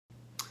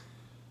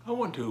I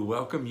want to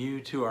welcome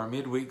you to our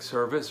midweek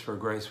service for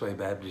Graceway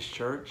Baptist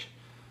Church.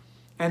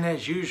 And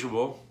as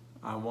usual,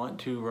 I want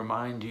to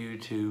remind you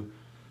to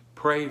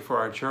pray for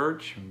our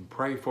church and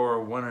pray for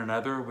one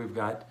another. We've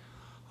got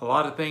a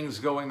lot of things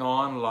going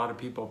on, a lot of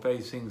people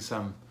facing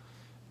some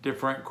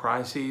different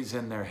crises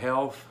in their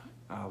health,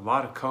 a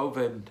lot of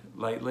COVID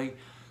lately.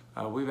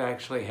 We've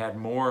actually had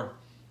more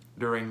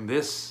during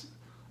this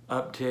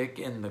uptick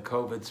in the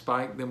COVID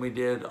spike than we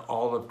did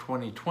all of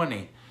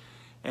 2020.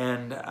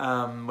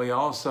 And we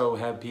also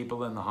have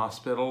people in the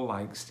hospital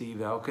like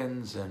Steve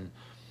Elkins, and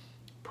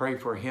pray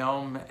for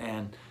him.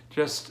 And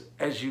just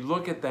as you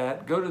look at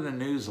that, go to the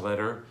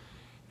newsletter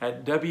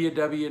at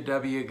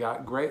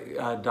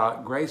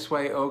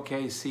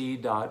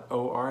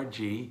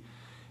www.gracewayokc.org.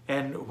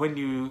 And when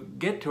you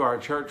get to our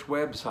church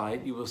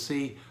website, you will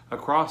see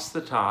across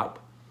the top,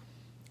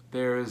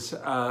 there's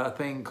a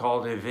thing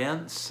called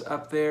events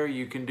up there.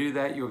 You can do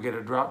that. You'll get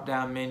a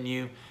drop-down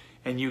menu,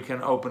 and you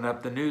can open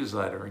up the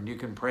newsletter, and you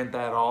can print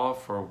that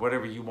off or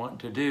whatever you want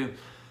to do.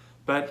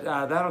 But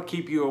that'll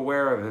keep you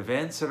aware of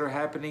events that are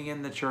happening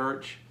in the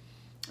church,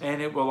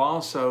 and it will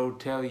also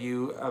tell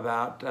you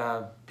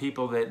about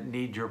people that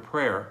need your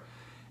prayer.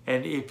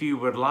 And if you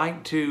would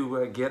like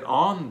to get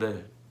on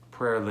the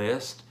prayer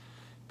list,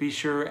 be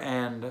sure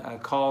and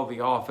call the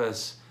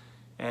office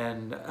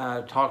and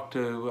talk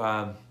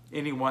to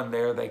anyone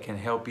there that can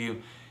help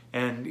you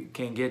and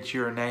can get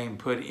your name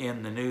put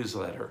in the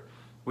newsletter.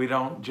 We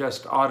don't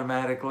just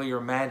automatically or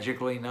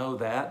magically know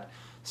that.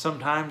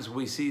 Sometimes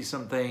we see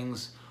some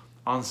things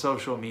on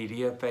social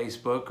media,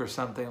 Facebook or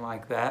something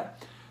like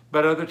that,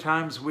 but other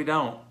times we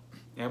don't,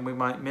 and we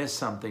might miss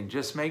something.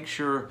 Just make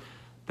sure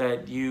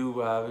that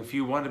you, if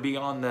you want to be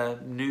on the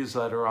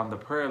newsletter, on the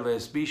prayer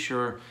list, be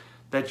sure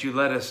that you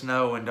let us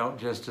know and don't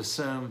just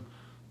assume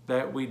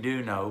that we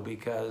do know,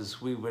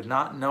 because we would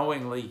not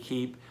knowingly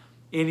keep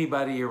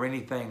anybody or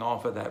anything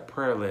off of that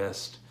prayer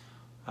list.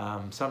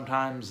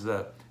 Sometimes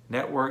the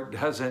network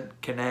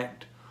doesn't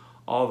connect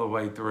all the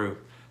way through.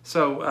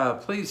 So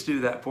please do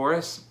that for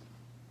us.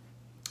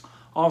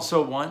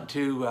 Also want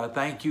to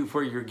thank you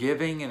for your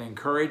giving and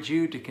encourage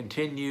you to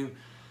continue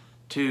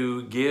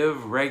to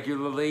give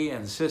regularly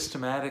and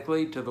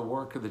systematically to the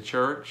work of the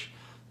church.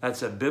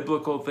 That's a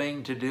biblical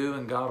thing to do,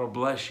 and God will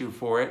bless you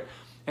for it.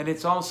 And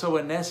it's also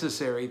a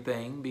necessary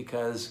thing,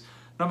 because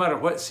no matter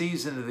what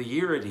season of the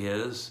year it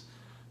is,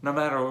 no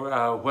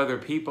matter whether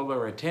people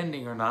are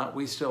attending or not,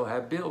 we still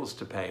have bills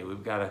to pay.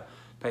 We've got to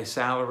pay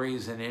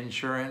salaries and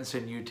insurance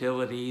and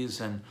utilities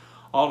and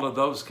all of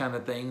those kind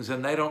of things,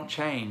 and they don't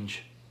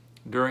change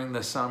during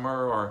the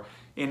summer or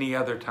any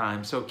other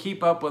time. So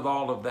keep up with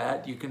all of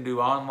that. You can do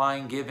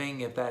online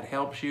giving if that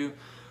helps you,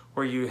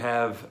 where you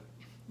have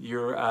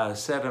your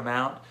set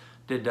amount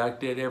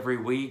deducted every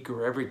week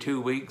or every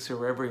 2 weeks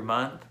or every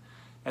month,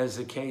 as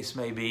the case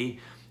may be.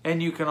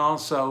 And you can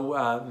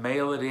also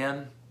mail it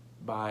in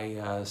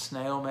by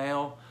snail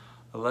mail,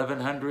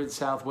 1100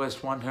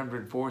 Southwest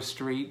 104th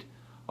Street,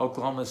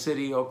 Oklahoma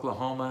City,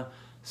 Oklahoma,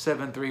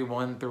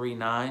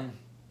 73139.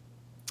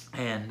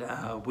 And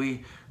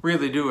we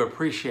really do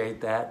appreciate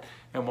that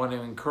and want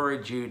to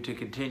encourage you to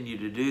continue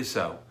to do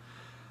so.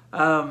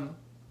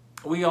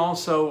 We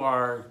also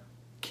are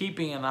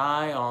keeping an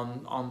eye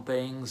on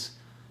things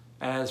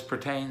as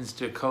pertains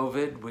to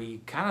COVID. We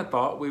kind of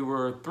thought we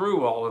were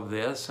through all of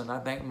this, and I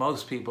think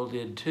most people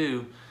did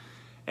too.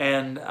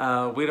 And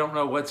we don't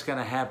know what's going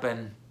to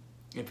happen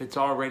if it's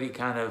already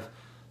kind of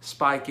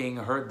spiking.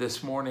 I heard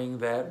this morning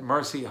that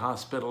Mercy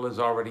Hospital is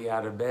already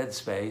out of bed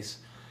space,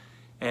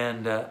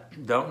 and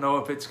don't know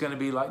if it's going to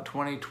be like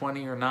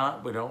 2020 or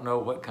not. We don't know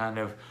what kind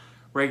of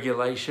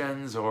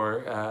regulations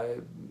or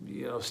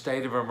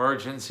state of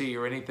emergency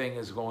or anything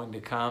is going to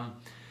come.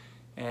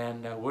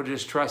 And we'll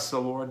just trust the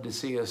Lord to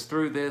see us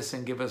through this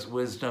and give us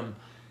wisdom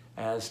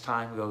as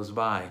time goes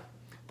by.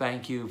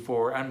 Thank you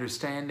for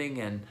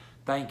understanding, and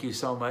thank you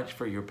so much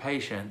for your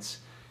patience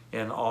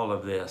in all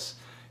of this.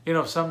 You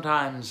know,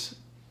 sometimes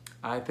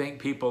I think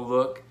people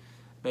look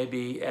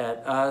maybe at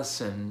us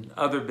and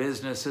other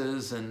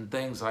businesses and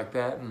things like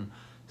that and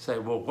say,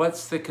 well,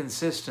 what's the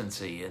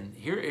consistency? And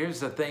here's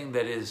the thing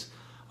that is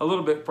a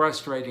little bit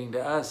frustrating to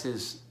us,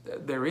 is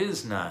there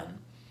is none.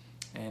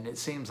 And it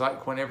seems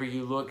like whenever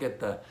you look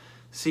at the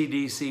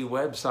CDC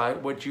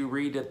website, what you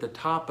read at the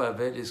top of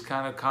it is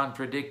kind of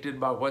contradicted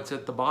by what's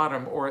at the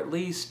bottom, or at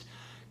least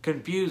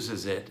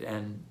confuses it.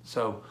 And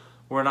so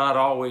we're not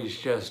always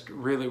just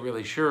really,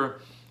 really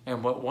sure.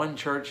 And what one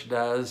church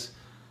does,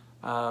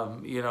 we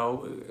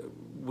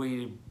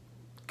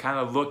kind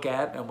of look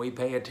at and we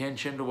pay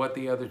attention to what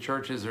the other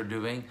churches are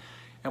doing,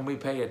 and we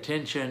pay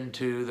attention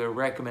to the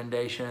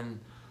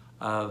recommendation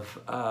of,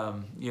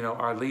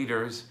 our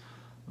leaders.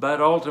 But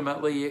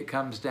ultimately it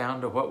comes down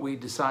to what we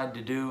decide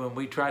to do, and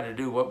we try to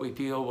do what we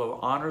feel will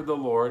honor the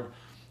Lord,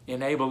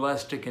 enable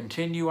us to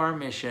continue our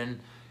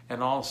mission,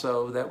 and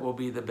also that will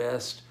be the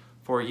best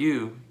for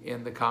you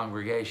in the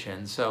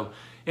congregation. So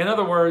in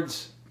other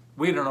words,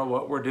 we don't know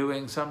what we're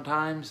doing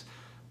sometimes,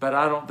 but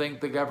I don't think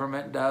the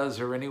government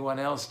does or anyone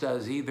else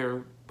does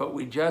either. but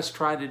we just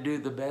try to do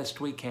the best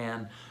we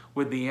can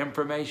with the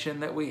information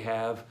that we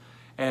have,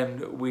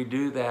 and we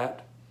do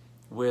that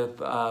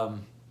with a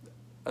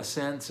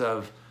sense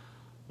of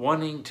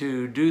wanting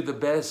to do the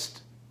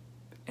best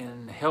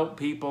and help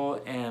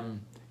people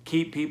and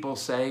keep people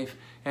safe,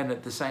 and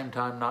at the same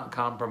time not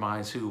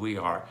compromise who we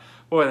are.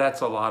 Boy,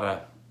 that's a lot of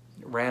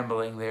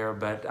rambling there,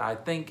 but I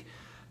think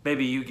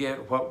maybe you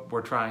get what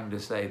we're trying to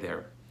say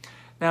there.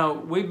 Now,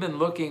 we've been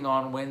looking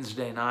on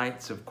Wednesday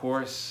nights, of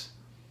course,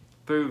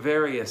 through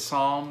various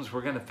Psalms.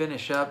 We're going to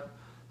finish up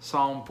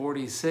Psalm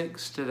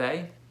 46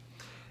 today.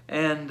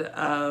 And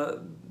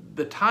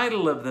the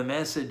title of the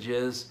message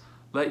is,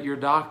 Let Your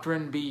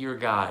Doctrine Be Your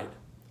Guide.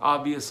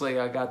 Obviously,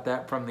 I got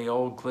that from the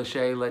old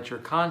cliche, let your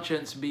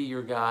conscience be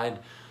your guide.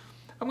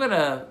 I'm going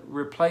to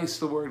replace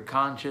the word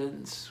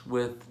conscience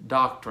with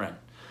doctrine.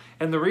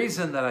 And the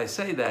reason that I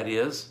say that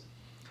is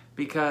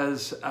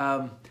because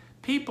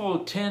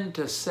people tend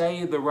to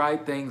say the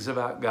right things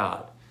about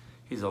God.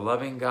 He's a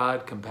loving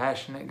God,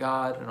 compassionate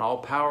God, an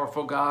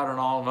all-powerful God, an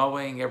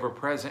all-knowing,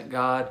 ever-present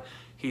God.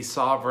 He's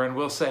sovereign.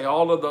 We'll say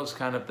all of those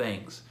kind of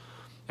things.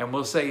 And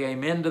we'll say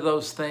amen to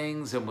those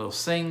things, and we'll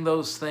sing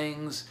those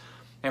things,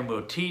 and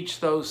we'll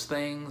teach those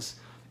things.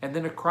 And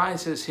then a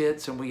crisis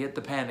hits and we hit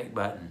the panic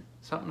button.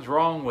 Something's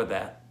wrong with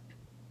that.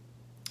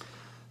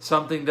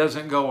 Something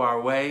doesn't go our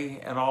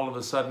way, and all of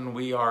a sudden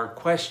we are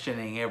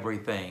questioning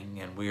everything,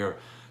 and we are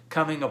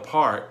coming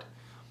apart.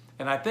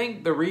 And I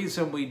think the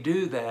reason we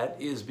do that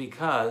is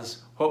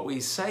because what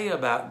we say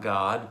about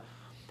God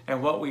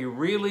and what we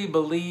really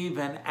believe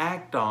and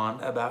act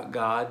on about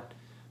God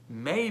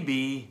may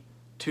be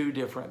two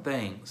different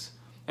things.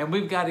 And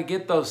we've got to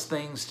get those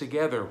things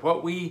together.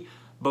 What we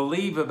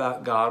believe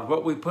about God,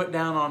 what we put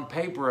down on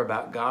paper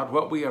about God,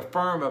 what we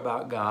affirm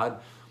about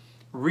God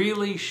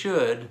really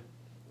should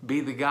be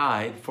the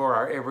guide for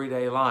our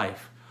everyday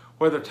life,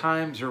 whether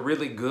times are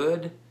really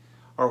good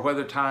or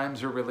whether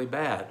times are really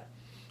bad.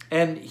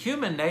 And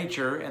human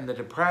nature and the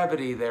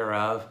depravity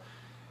thereof,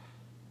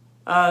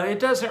 it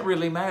doesn't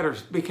really matter,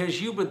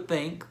 because you would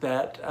think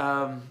that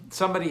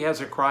somebody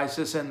has a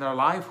crisis in their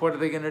life, what are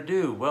they going to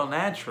do? Well,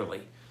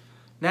 naturally,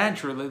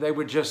 they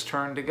would just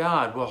turn to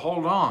God. Well,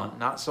 hold on,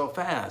 not so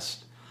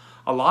fast.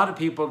 A lot of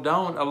people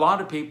don't. A lot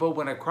of people,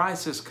 when a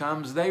crisis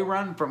comes, they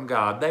run from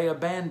God. They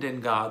abandon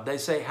God. They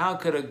say, how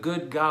could a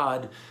good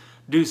God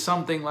do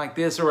something like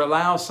this or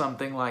allow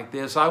something like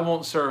this? I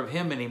won't serve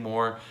him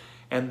anymore.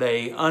 And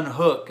they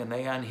unhook and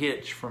they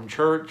unhitch from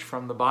church,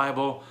 from the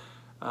Bible,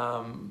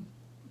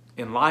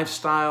 in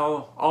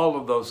lifestyle, all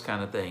of those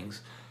kind of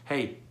things.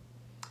 Hey,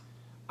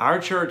 our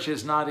church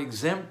is not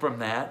exempt from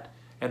that.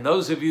 And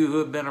those of you who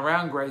have been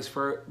around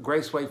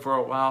Graceway for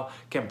a while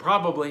can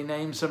probably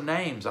name some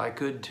names. I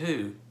could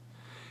too.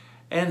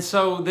 And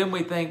so then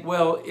we think,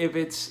 well, if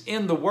it's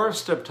in the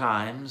worst of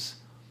times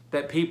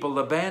that people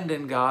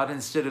abandon God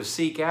instead of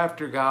seek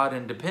after God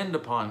and depend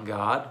upon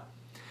God,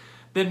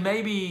 then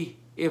maybe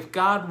if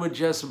God would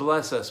just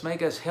bless us,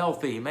 make us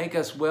healthy, make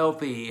us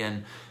wealthy,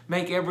 and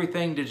make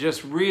everything to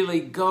just really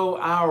go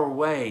our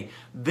way,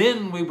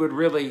 then we would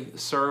really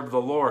serve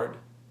the Lord.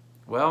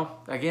 Well,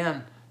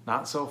 again,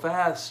 not so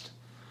fast,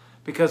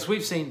 because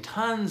we've seen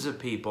tons of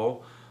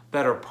people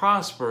that are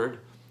prospered,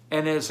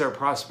 and as their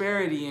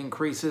prosperity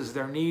increases,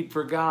 their need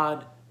for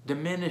God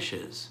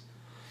diminishes.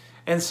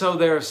 And so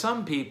there are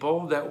some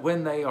people that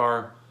when they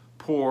are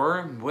poor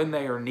and when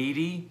they are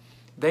needy,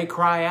 they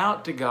cry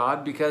out to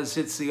God because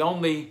it's the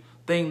only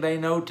thing they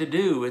know to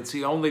do. It's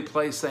the only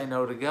place they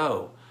know to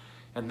go.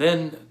 And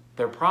then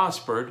they're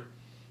prospered,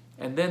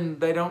 and then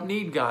they don't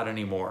need God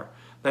anymore.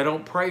 They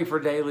don't pray for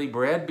daily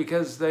bread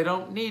because they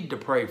don't need to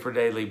pray for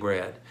daily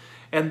bread.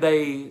 And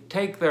they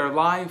take their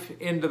life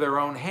into their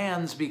own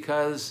hands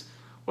because,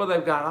 well,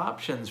 they've got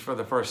options for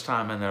the first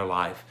time in their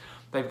life.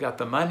 They've got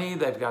the money,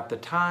 they've got the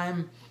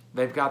time,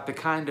 they've got the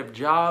kind of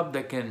job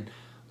that can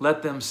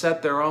let them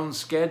set their own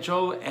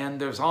schedule, and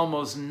there's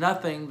almost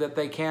nothing that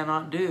they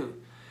cannot do.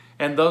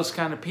 And those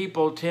kind of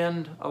people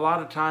tend a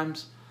lot of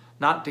times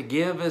not to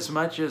give as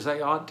much as they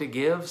ought to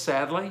give,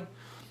 sadly,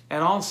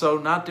 and also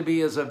not to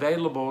be as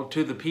available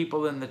to the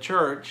people in the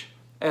church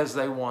as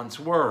they once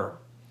were.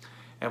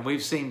 And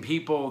we've seen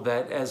people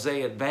that as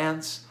they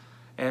advance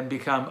and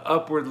become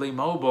upwardly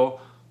mobile,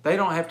 they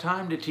don't have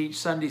time to teach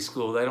Sunday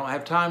school. They don't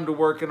have time to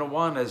work in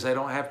Awanas. They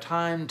don't have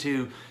time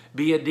to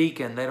be a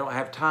deacon. They don't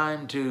have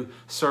time to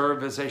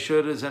serve as they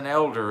should as an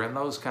elder and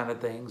those kind of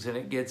things. And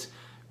it gets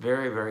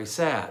very, very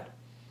sad.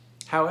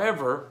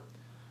 However,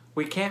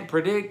 we can't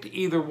predict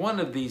either one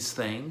of these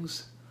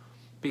things,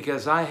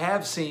 because I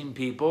have seen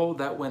people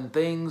that when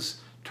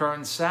things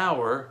turn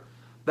sour,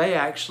 they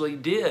actually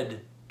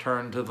did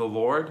turn to the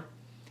Lord.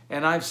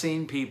 And I've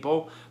seen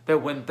people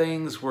that when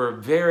things were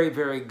very,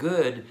 very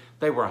good,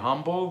 they were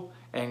humble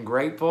and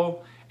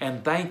grateful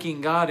and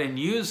thanking God and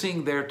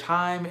using their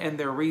time and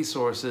their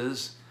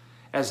resources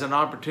as an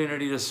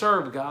opportunity to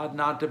serve God,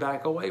 not to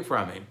back away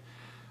from Him.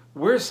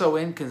 We're so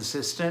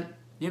inconsistent.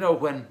 You know,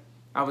 when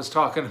I was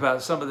talking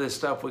about some of this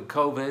stuff with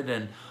COVID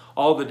and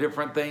all the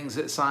different things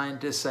that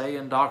scientists say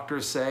and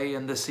doctors say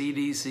and the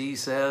CDC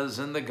says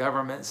and the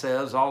government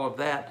says, all of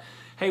that.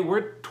 Hey,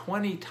 we're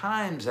 20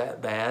 times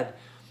that bad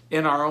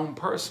in our own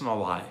personal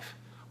life.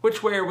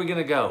 Which way are we going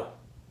to go?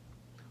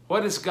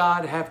 What does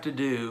God have to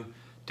do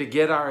to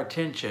get our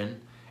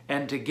attention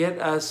and to get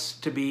us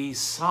to be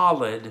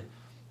solid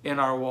in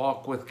our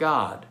walk with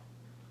God?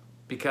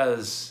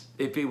 Because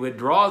if He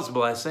withdraws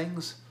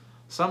blessings,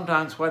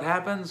 sometimes what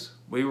happens?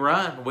 We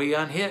run, we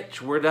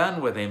unhitch, we're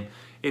done with Him.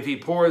 If He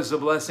pours the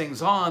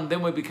blessings on,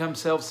 then we become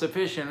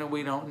self-sufficient and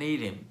we don't need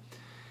Him.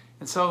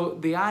 And so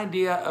the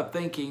idea of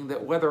thinking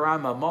that whether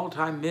I'm a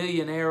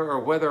multimillionaire or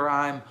whether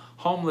I'm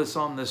homeless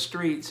on the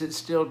streets, it's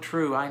still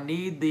true. I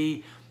need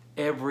Thee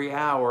every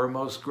hour,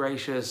 most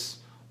gracious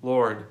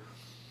Lord.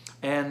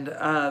 And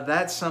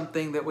that's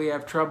something that we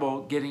have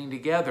trouble getting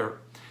together.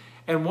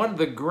 And one of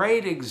the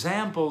great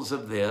examples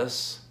of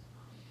this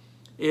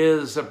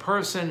is a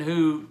person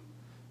who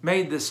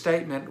made the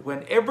statement,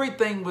 when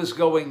everything was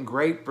going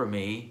great for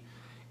me,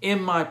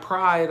 in my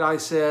pride I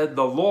said,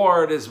 the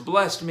Lord has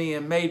blessed me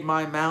and made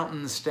my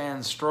mountains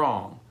stand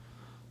strong.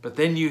 But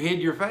then you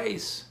hid your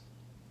face,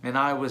 and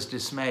I was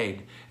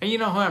dismayed. And you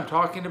know who I'm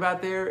talking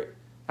about there?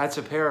 That's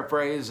a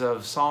paraphrase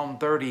of Psalm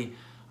 30.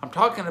 I'm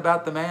talking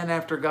about the man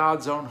after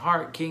God's own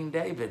heart, King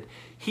David.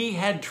 He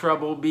had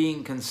trouble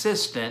being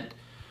consistent,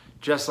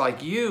 just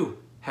like you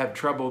have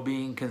trouble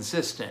being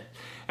consistent.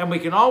 And we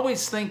can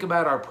always think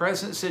about our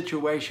present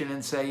situation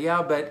and say,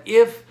 yeah, but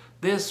if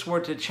this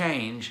were to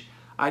change,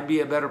 I'd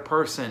be a better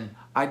person.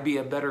 I'd be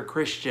a better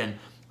Christian.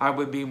 I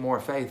would be more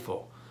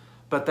faithful.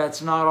 But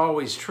that's not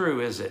always true,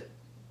 is it?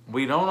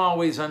 We don't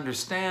always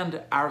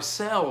understand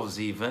ourselves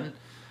even,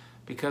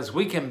 because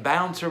we can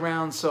bounce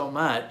around so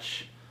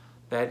much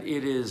that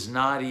it is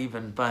not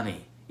even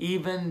funny.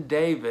 Even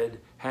David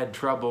had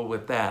trouble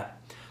with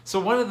that. So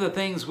one of the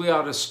things we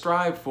ought to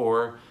strive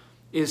for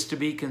is to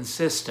be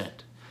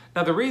consistent.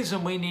 Now, the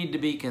reason we need to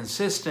be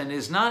consistent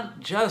is not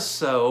just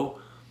so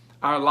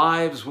our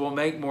lives will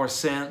make more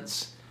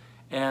sense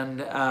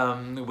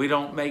and we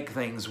don't make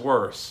things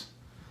worse.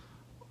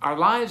 Our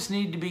lives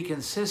need to be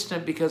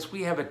consistent because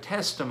we have a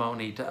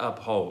testimony to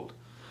uphold.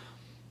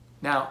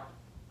 Now,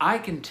 I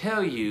can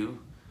tell you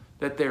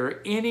that there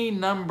are any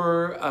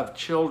number of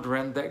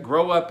children that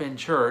grow up in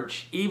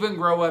church, even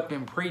grow up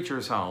in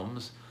preachers'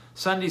 homes,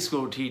 Sunday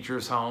school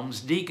teachers' homes,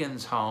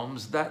 deacons'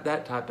 homes,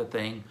 that type of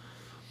thing,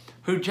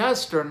 who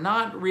just are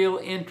not real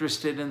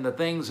interested in the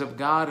things of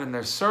God, and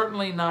they're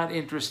certainly not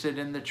interested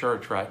in the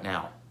church right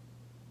now.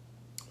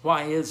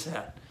 Why is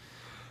that?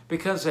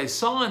 Because they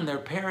saw in their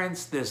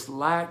parents this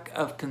lack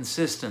of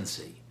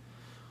consistency.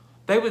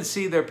 They would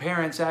see their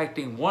parents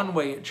acting one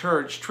way at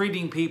church,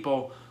 treating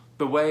people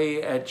the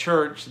way at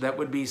church that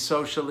would be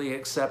socially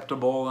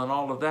acceptable and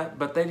all of that,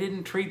 but they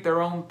didn't treat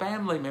their own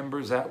family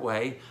members that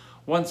way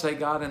once they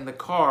got in the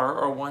car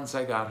or once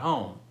they got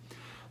home.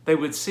 They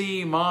would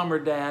see mom or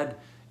dad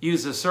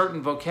use a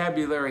certain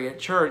vocabulary at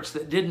church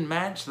that didn't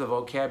match the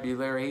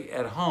vocabulary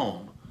at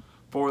home.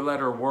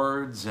 Four-letter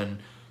words and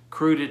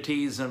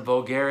crudities and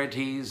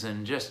vulgarities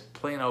and just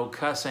plain old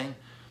cussing,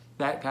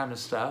 that kind of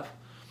stuff.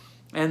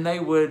 And they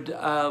would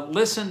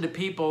listen to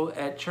people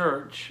at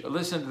church,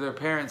 listen to their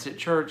parents at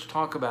church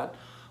talk about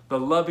the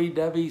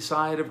lovey-dovey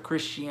side of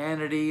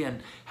Christianity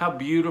and how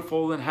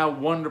beautiful and how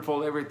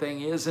wonderful everything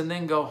is, and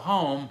then go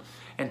home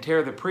and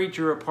tear the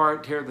preacher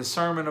apart, tear the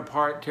sermon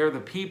apart, tear the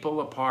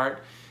people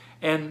apart.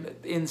 And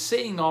in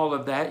seeing all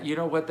of that, you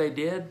know what they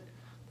did?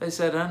 They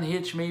said,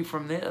 unhitch me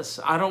from this.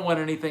 I don't want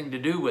anything to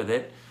do with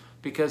it,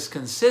 because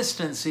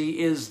consistency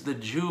is the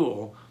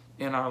jewel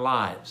in our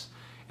lives.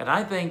 And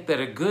I think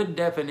that a good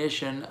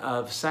definition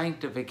of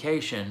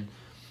sanctification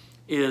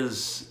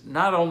is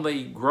not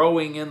only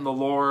growing in the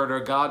Lord or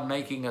God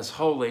making us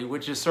holy,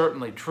 which is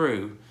certainly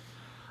true.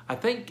 I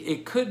think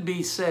it could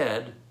be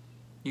said,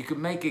 you could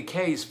make a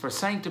case for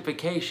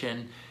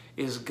sanctification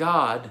is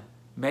God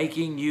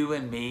making you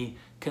and me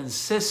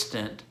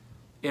consistent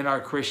in our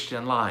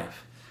Christian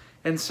life.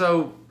 And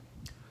so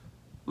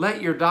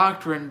let your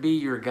doctrine be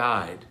your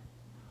guide.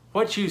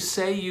 What you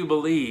say you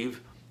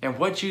believe and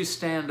what you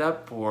stand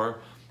up for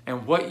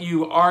and what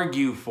you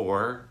argue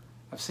for.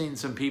 I've seen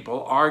some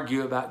people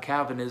argue about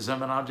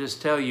Calvinism, and I'll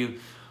just tell you,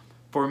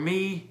 for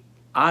me,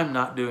 I'm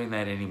not doing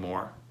that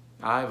anymore.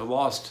 I've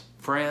lost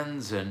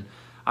friends and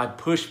I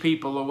push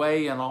people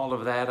away and all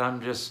of that.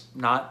 I'm just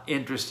not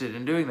interested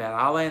in doing that.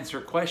 I'll answer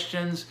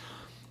questions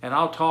and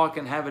I'll talk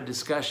and have a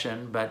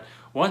discussion, but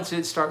once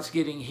it starts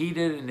getting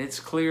heated and it's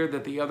clear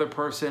that the other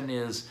person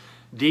is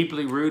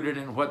deeply rooted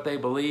in what they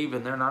believe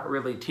and they're not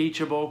really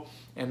teachable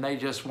and they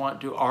just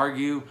want to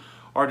argue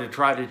or to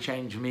try to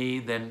change me,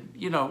 then,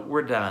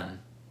 we're done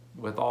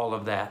with all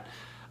of that.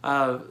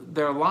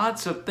 There are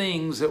lots of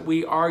things that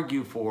we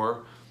argue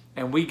for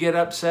and we get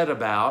upset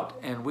about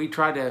and we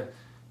try to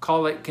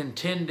call it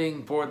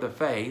contending for the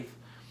faith.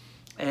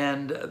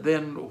 And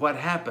then what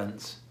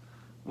happens?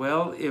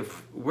 Well,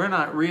 if we're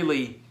not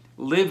really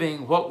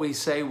living what we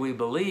say we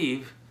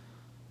believe,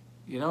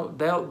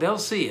 they'll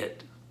see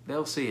it.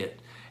 They'll see it.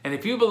 And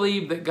if you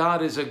believe that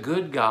God is a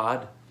good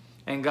God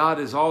and God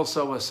is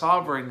also a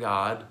sovereign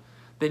God,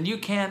 then you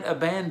can't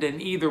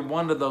abandon either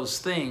one of those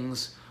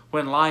things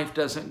when life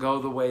doesn't go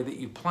the way that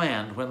you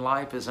planned, when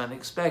life is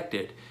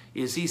unexpected.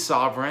 Is he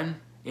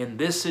sovereign in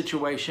this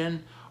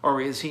situation,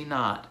 or is he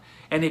not?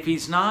 And if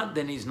he's not,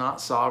 then he's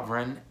not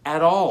sovereign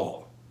at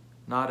all.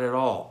 Not at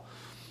all.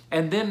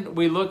 And then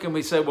we look and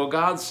we say, well,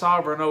 God's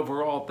sovereign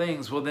over all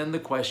things. Well, then the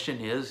question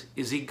is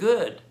he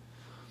good?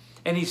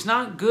 And he's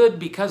not good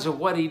because of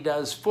what he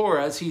does for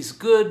us. He's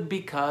good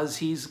because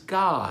he's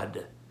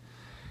God.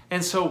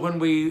 And so when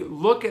we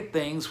look at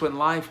things, when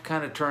life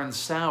kind of turns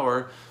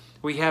sour,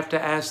 we have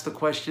to ask the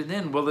question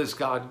then, well, is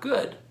God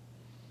good?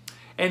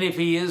 And if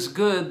he is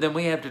good, then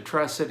we have to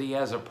trust that he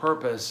has a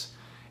purpose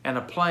and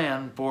a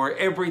plan for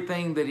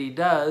everything that he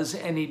does,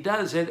 and he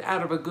does it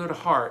out of a good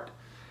heart,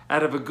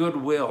 out of a good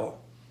will,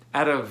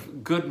 out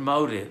of good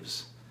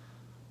motives.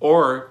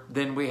 Or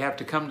then we have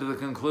to come to the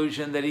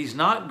conclusion that he's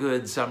not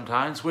good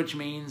sometimes, which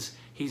means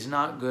he's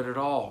not good at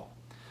all.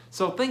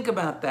 So think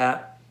about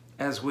that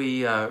as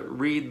we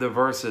read the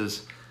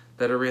verses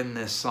that are in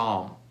this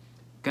psalm.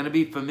 Going to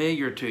be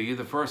familiar to you,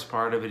 the first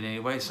part of it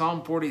anyway.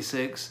 Psalm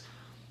 46,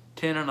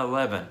 10 and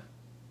 11.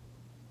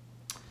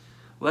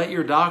 Let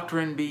your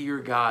doctrine be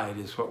your guide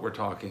is what we're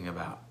talking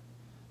about.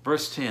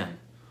 Verse 10.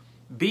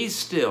 Be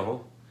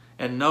still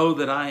and know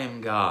that I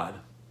am God.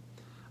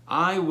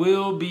 I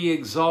will be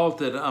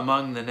exalted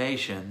among the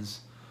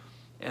nations,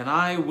 and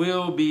I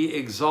will be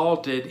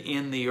exalted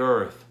in the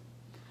earth.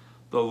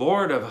 The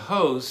Lord of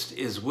hosts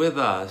is with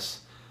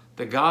us.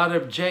 The God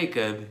of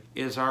Jacob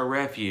is our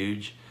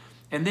refuge.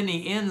 And then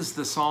he ends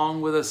the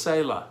song with a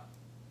Selah.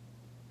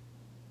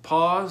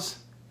 Pause.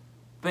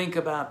 Think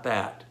about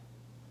that.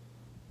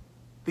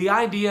 The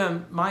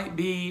idea might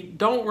be,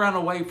 don't run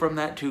away from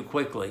that too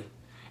quickly.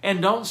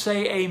 And don't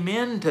say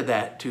amen to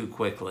that too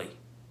quickly.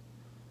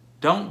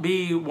 Don't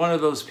be one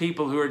of those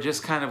people who are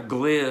just kind of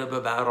glib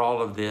about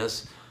all of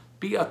this.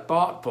 Be a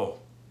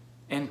thoughtful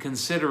and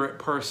considerate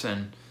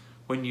person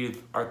when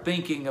you are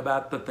thinking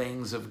about the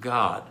things of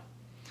God.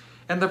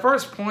 And the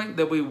first point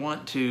that we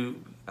want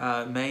to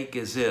make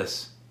is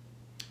this.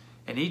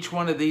 And each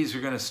one of these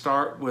are going to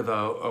start with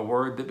a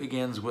word that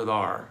begins with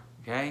R.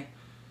 Okay?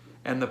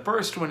 And the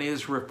first one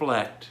is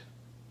reflect.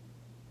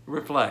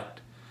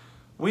 Reflect.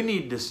 We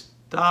need to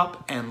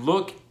stop and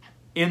look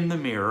in the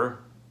mirror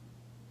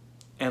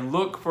and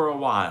look for a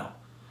while.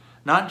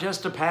 Not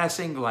just a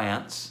passing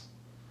glance,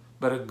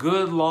 but a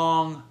good,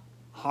 long,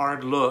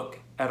 hard look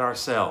at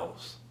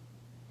ourselves.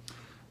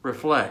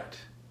 Reflect.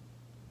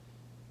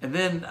 And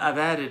then I've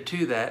added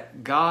to that,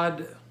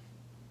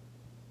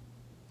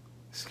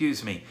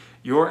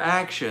 your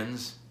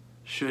actions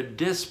should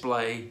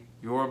display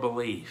your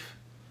belief.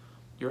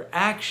 Your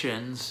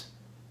actions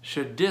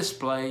should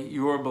display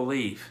your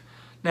belief.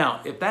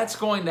 Now, if that's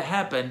going to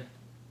happen,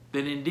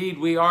 then indeed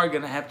we are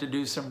going to have to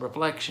do some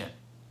reflection.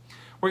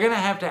 We're going to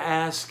have to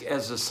ask,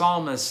 as the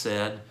psalmist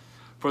said,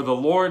 for the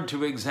Lord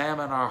to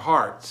examine our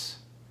hearts.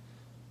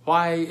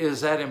 Why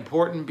is that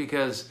important?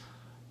 Because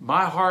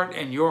my heart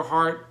and your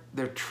heart,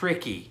 they're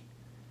tricky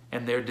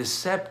and they're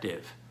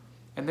deceptive.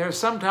 And there's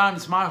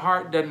sometimes my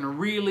heart doesn't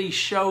really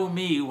show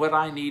me what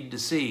I need to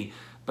see,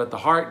 but the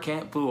heart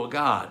can't fool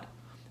God.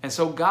 And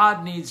so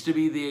God needs to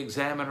be the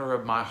examiner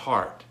of my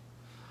heart.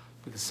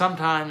 Because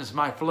sometimes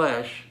my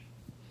flesh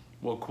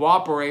will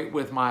cooperate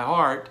with my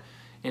heart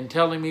in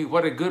telling me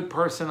what a good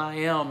person I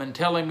am and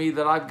telling me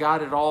that I've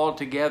got it all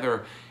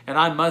together and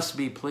I must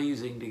be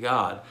pleasing to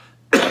God.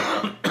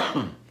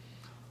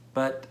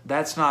 But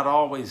that's not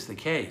always the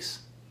case.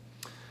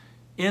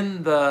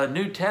 In the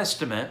New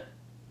Testament,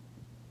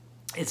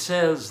 it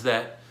says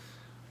that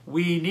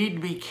we need to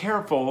be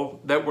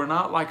careful that we're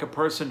not like a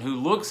person who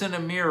looks in a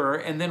mirror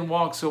and then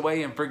walks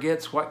away and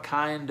forgets what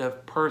kind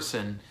of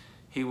person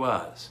he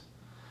was.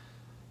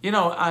 You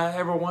know,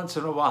 every once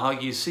in a while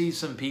you see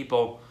some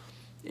people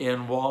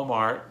in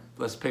Walmart,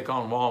 let's pick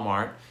on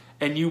Walmart,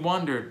 and you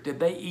wonder, did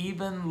they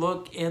even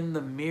look in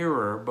the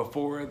mirror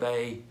before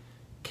they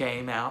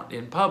came out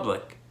in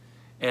public?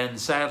 And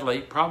sadly,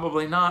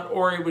 probably not,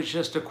 or it was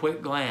just a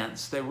quick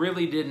glance. They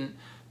really didn't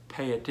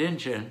pay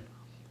attention,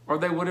 or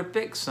they would have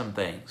fixed some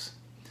things.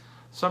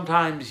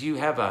 Sometimes you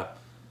have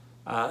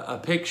a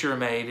picture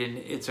made, and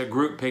it's a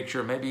group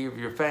picture, maybe of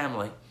your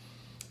family.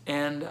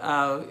 And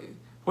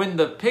when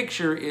the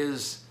picture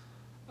is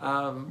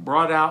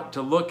brought out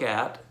to look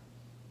at,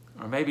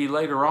 or maybe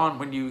later on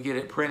when you get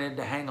it printed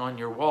to hang on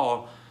your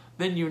wall,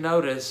 then you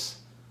notice,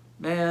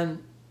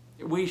 man,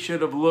 we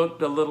should have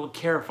looked a little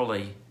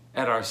carefully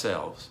at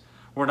ourselves.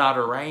 We're not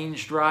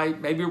arranged right.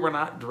 Maybe we're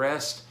not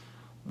dressed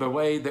the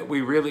way that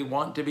we really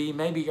want to be.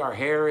 Maybe our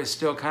hair is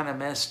still kind of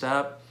messed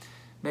up.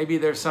 Maybe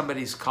there's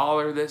somebody's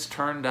collar that's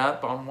turned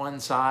up on one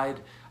side.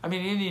 I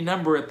mean, any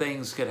number of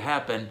things could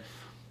happen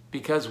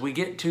because we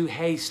get too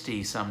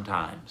hasty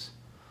sometimes.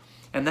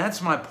 And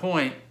that's my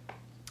point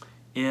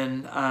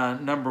in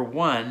number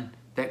 1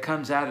 that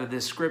comes out of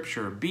this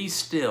scripture. Be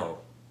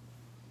still.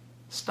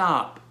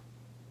 Stop.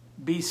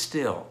 Be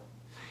still.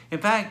 In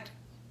fact,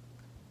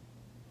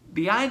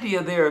 the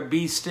idea there of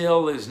be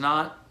still is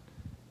not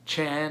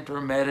chant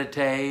or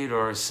meditate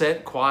or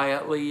sit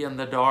quietly in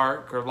the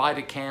dark or light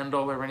a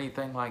candle or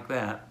anything like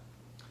that.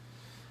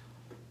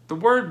 The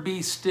word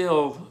be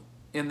still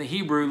in the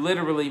Hebrew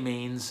literally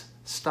means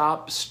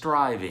stop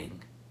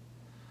striving.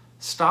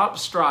 Stop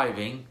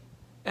striving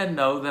and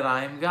know that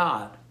I am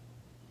God.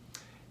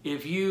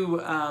 If you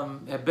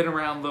have been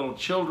around little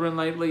children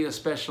lately,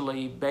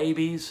 especially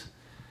babies,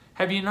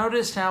 have you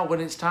noticed how when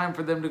it's time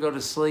for them to go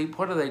to sleep,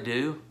 what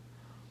do?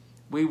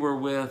 We were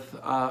with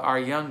our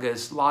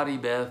youngest, Lottie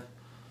Beth,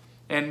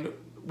 and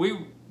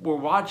we were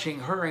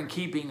watching her and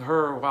keeping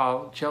her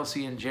while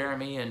Chelsea and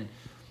Jeremy and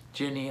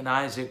Jenny and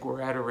Isaac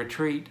were at a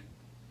retreat.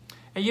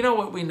 And you know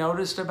what we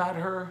noticed about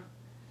her?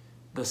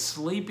 The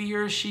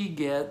sleepier she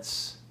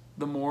gets,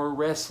 the more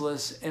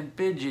restless and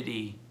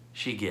fidgety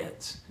she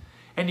gets.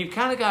 And you've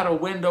kind of got a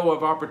window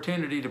of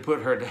opportunity to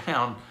put her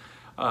down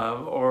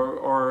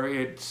or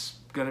it's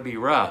going to be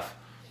rough.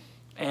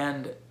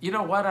 And you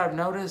know what I've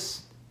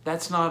noticed?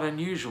 That's not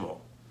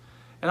unusual.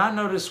 And I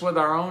noticed with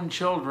our own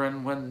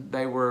children when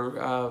they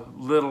were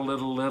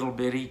little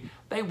bitty,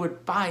 they would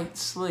fight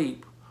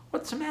sleep.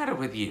 What's the matter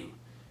with you?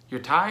 You're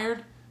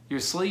tired? You're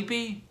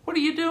sleepy? What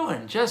are you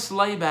doing? Just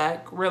lay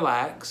back,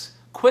 relax,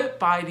 quit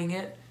fighting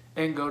it,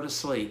 and go to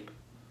sleep.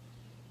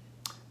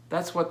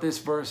 That's what this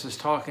verse is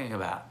talking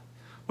about.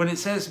 When it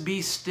says,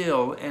 be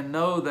still and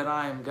know that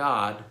I am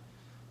God,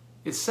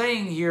 it's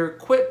saying here,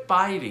 quit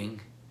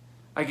fighting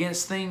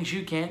against things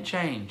you can't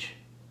change.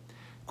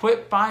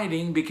 Quit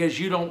fighting because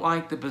you don't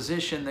like the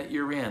position that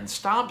you're in.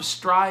 Stop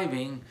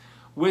striving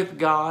with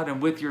God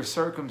and with your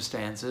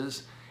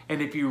circumstances.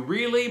 And if you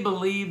really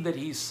believe that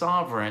He's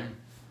sovereign,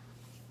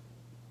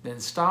 then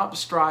stop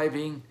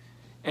striving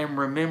and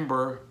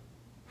remember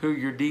who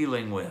you're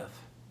dealing with.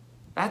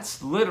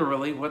 That's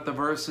literally what the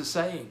verse is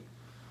saying.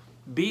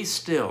 Be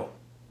still.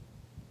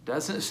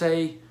 Doesn't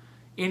say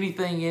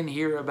anything in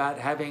here about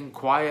having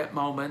quiet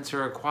moments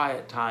or a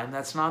quiet time.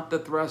 That's not the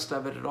thrust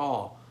of it at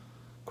all.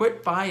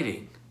 Quit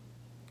fighting.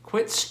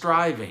 Quit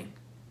striving.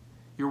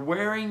 You're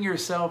wearing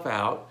yourself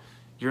out.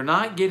 You're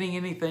not getting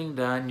anything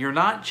done. You're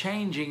not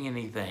changing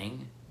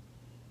anything.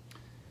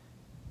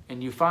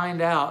 And you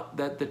find out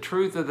that the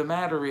truth of the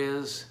matter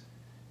is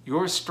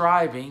your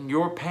striving,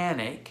 your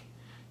panic,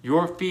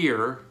 your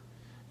fear,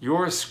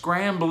 your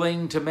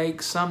scrambling to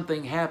make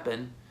something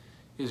happen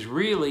is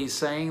really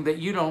saying that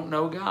you don't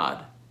know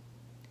God,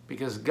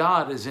 because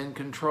God is in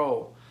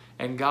control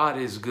and God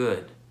is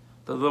good.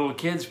 The little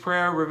kid's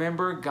prayer,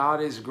 remember,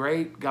 God is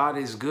great, God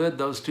is good.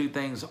 Those two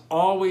things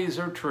always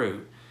are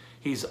true.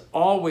 He's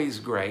always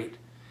great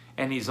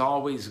and He's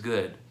always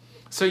good.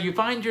 So you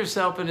find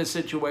yourself in a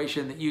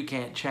situation that you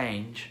can't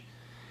change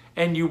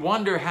and you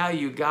wonder how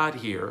you got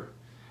here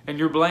and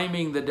you're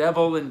blaming the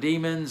devil and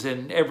demons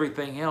and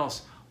everything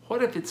else.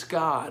 What if it's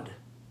God?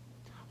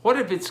 What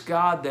if it's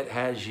God that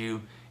has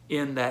you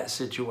in that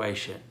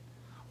situation?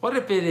 What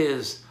if it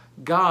is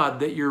God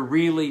that you're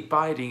really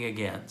fighting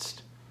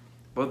against?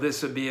 Well,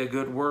 this would be a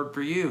good word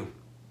for you.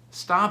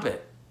 Stop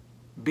it.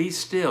 Be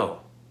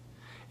still.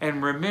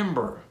 And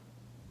remember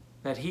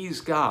that He's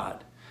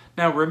God.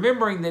 Now,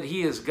 remembering that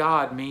He is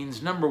God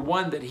means, number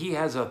one, that He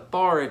has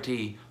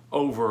authority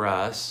over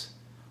us.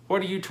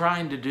 What are you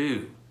trying to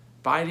do?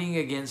 Fighting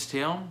against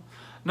Him?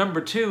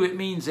 Number two, it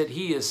means that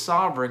He is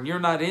sovereign. You're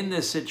not in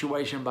this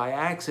situation by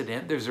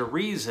accident. There's a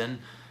reason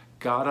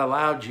God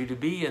allowed you to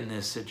be in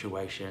this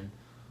situation.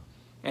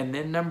 And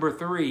then number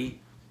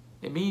three,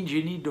 it means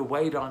you need to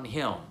wait on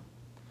Him.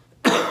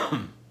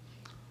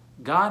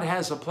 God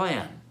has a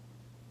plan,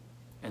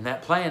 and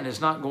that plan is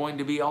not going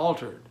to be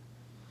altered.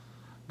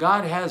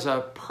 God has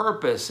a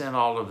purpose in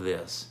all of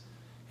this,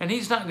 and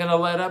He's not going to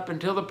let up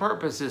until the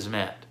purpose is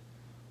met.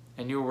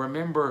 And you'll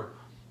remember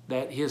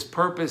that His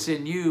purpose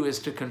in you is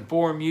to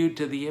conform you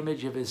to the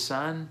image of His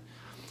Son.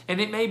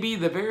 And it may be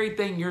the very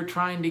thing you're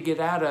trying to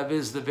get out of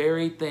is the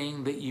very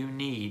thing that you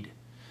need.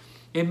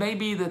 It may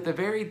be that the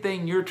very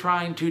thing you're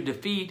trying to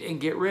defeat and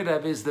get rid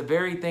of is the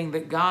very thing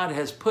that God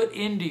has put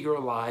into your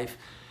life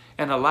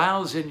and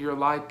allows in your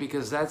life,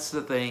 because that's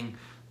the thing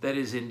that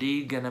is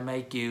indeed going to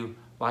make you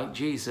like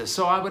Jesus.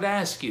 So I would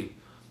ask you,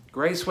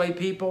 Graceway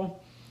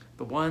people,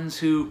 the ones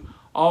who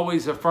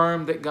always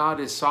affirm that God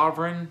is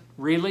sovereign,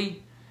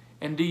 really?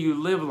 And do you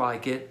live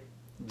like it?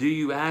 Do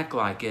you act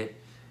like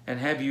it? And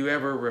have you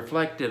ever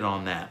reflected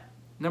on that?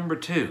 Number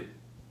two,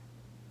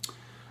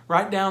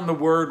 write down the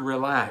word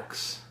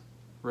relax.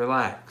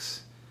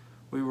 Relax.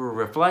 We were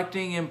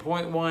reflecting in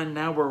point one,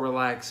 now we're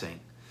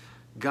relaxing.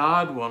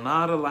 God will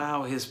not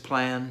allow His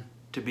plan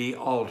to be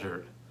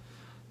altered.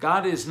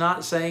 God is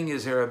not saying,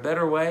 is there a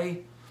better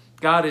way?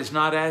 God is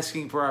not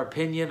asking for our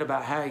opinion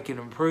about how He can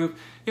improve.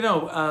 You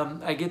know,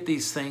 I get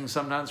these things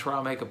sometimes where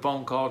I'll make a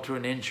phone call to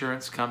an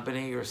insurance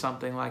company or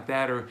something like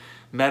that, or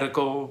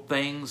medical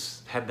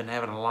things. Have been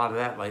having a lot of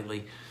that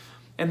lately.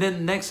 And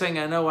then next thing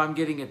I know, I'm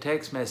getting a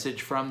text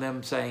message from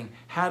them saying,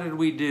 how did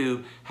we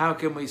do? How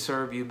can we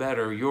serve you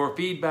better? Your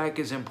feedback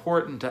is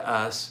important to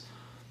us,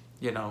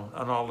 you know,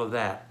 and all of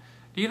that.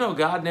 Do you know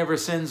God never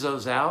sends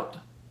those out?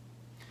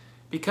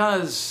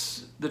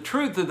 Because the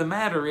truth of the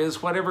matter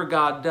is whatever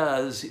God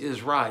does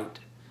is right.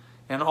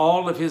 And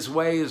all of his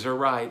ways are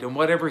right. And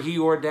whatever he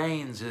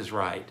ordains is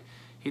right.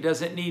 He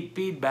doesn't need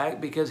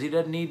feedback because he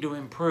doesn't need to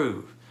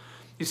improve.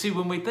 You see,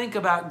 when we think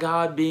about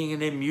God being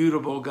an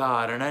immutable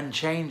God, an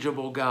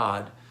unchangeable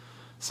God,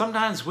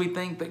 sometimes we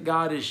think that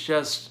God is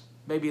just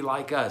maybe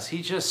like us.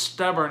 He's just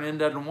stubborn and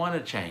doesn't want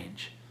to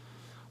change.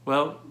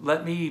 Well,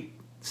 let me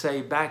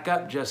say back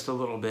up just a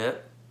little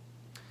bit.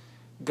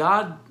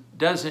 God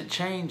doesn't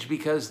change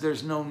because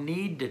there's no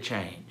need to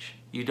change.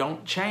 You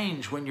don't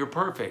change when you're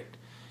perfect.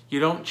 You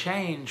don't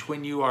change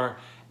when you are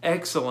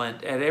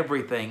excellent at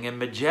everything and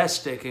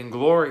majestic and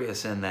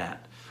glorious in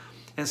that.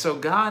 And so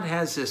God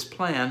has this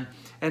plan.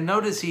 And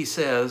notice he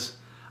says,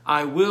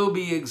 I will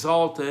be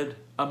exalted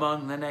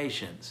among the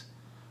nations.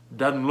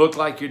 Doesn't look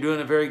like you're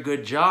doing a very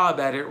good job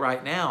at it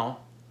right now.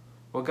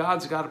 Well,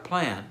 God's got a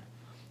plan.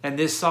 And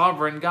this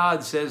sovereign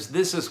God says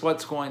this is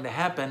what's going to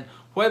happen,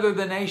 whether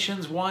the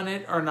nations want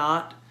it or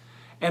not,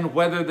 and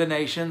whether the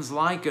nations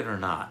like it or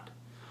not.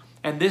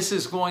 And this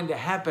is going to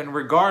happen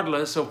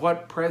regardless of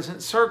what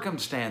present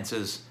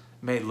circumstances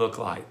may look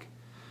like.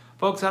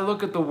 Folks, I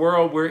look at the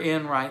world we're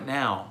in right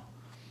now,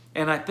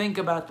 and I think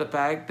about the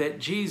fact that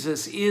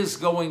Jesus is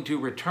going to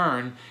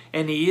return,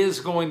 and he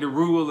is going to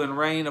rule and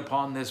reign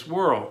upon this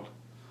world.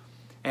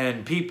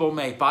 And people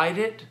may fight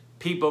it,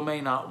 people may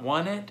not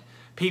want it,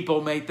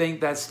 people may think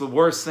that's the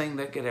worst thing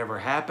that could ever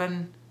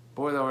happen.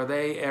 Boy, are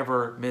they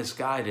ever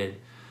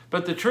misguided.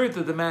 But the truth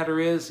of the matter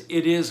is,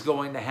 it is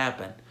going to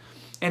happen.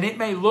 And it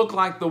may look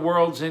like the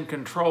world's in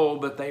control,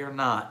 but they are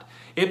not.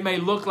 It may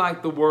look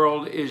like the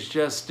world is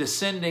just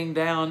descending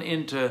down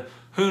into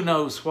who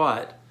knows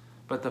what.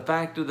 But the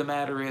fact of the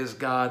matter is,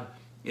 God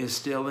is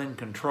still in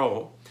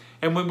control.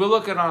 And when we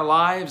look at our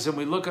lives and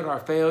we look at our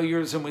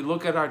failures and we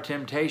look at our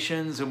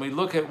temptations and we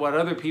look at what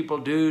other people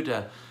do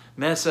to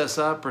mess us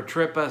up or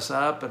trip us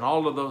up and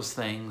all of those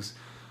things,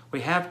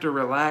 we have to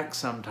relax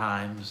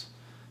sometimes.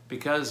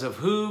 Because of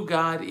who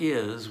God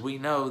is, we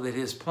know that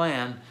his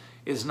plan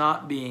is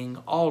not being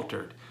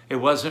altered. It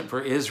wasn't for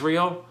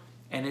Israel,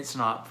 and it's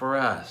not for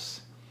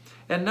us.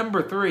 And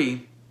number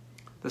 3,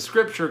 the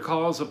scripture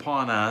calls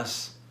upon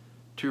us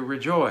to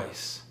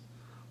rejoice.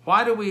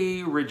 Why do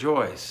we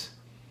rejoice?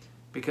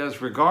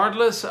 Because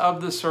regardless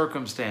of the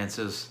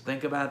circumstances,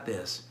 think about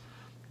this,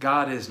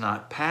 God is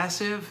not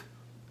passive,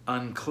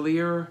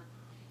 unclear,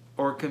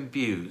 or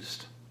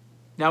confused.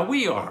 Now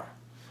we are.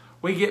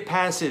 We get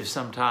passive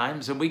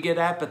sometimes and we get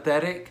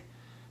apathetic.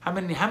 How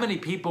many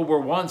people were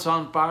once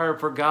on fire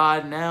for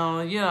God?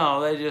 Now,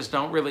 they just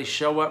don't really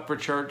show up for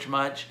church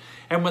much.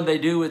 And when they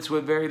do, it's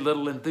with very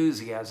little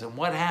enthusiasm.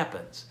 What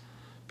happens?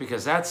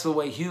 Because that's the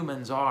way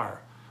humans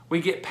are. We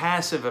get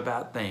passive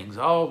about things.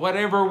 Oh,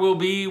 whatever will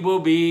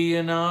be,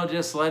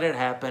 just let it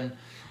happen.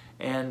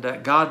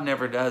 And God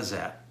never does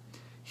that.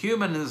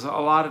 Humans, a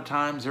lot of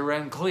times, are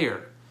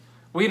unclear.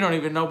 We don't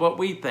even know what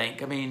we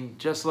think.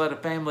 Just let a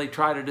family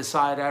try to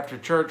decide after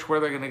church where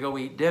they're going to go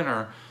eat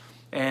dinner.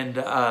 And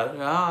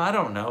I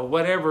don't know,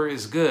 whatever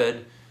is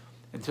good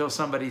until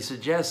somebody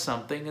suggests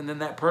something. And then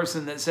that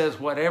person that says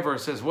whatever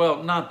says,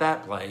 well, not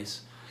that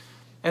place.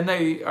 And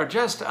they are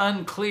just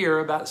unclear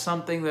about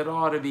something that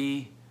ought to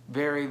be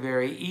very,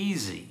 very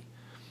easy.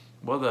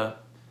 Well, the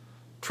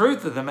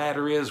truth of the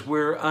matter is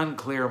we're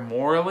unclear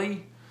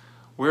morally.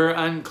 We're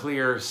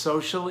unclear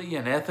socially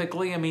and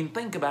ethically.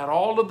 Think about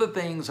all of the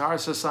things our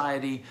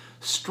society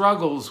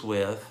struggles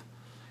with.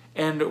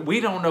 And we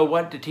don't know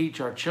what to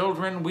teach our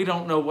children. We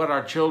don't know what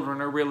our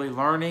children are really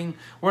learning.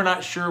 We're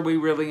not sure we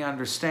really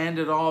understand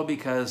it all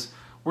because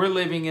we're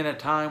living in a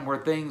time where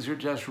things are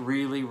just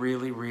really,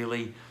 really,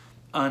 really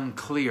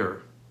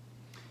unclear.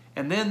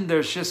 And then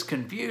there's just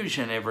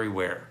confusion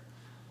everywhere.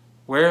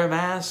 Wear a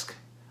mask?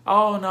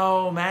 Oh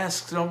no,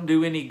 masks don't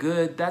do any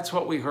good. That's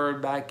what we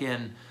heard back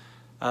in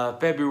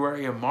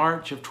February and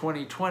March of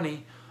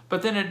 2020.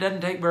 But then it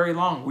doesn't take very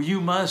long. Well, you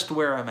must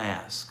wear a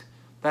mask.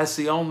 That's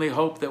the only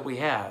hope that we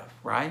have,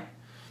 right?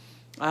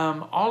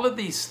 All of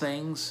these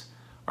things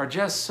are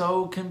just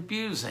so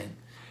confusing.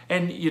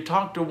 And you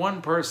talk to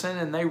one person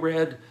and they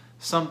read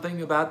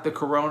something about the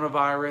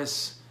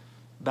coronavirus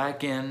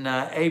back in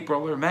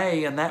April or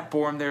May, and that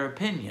formed their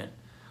opinion.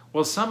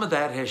 Well, some of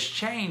that has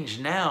changed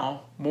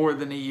now, more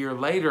than a year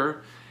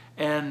later,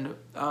 and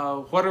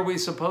what are we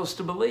supposed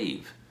to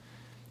believe?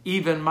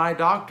 Even my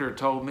doctor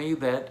told me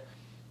that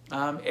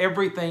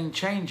everything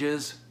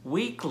changes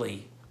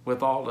weekly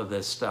with all of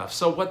this stuff.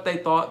 So what they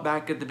thought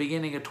back at the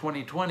beginning of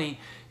 2020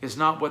 is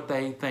not what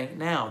they think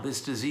now.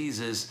 This disease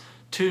is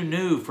too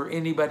new for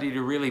anybody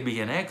to really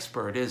be an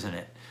expert, isn't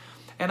it?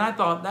 And I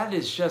thought that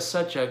is just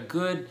such a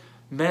good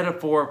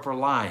metaphor for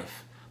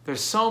life.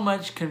 There's so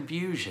much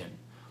confusion.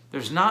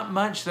 There's not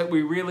much that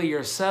we really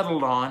are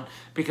settled on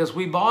because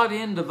we bought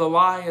into the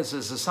lie as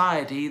a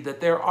society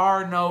that there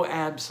are no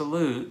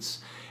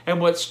absolutes. And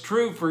what's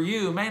true for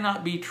you may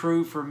not be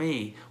true for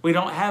me. We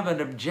don't have an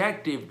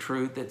objective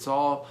truth. It's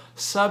all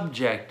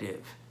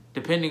subjective,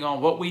 depending on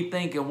what we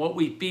think and what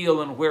we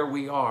feel and where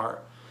we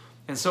are.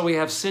 And so we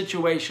have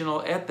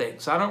situational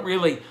ethics. I don't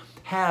really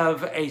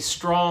have a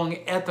strong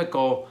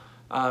ethical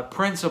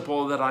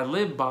principle that I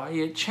live by.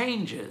 It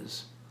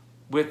changes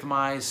with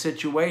my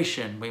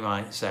situation, we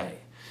might say.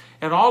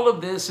 And all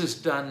of this has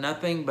done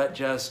nothing but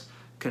just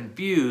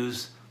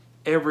confuse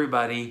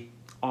everybody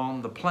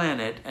on the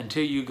planet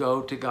until you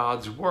go to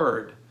God's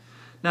Word.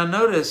 Now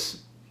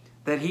notice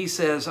that he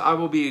says, I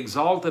will be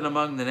exalted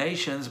among the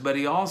nations, but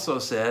he also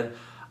said,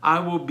 I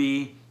will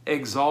be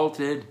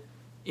exalted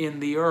in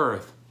the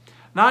earth.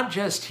 Not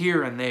just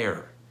here and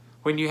there.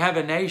 When you have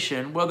a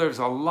nation, well, there's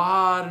a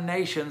lot of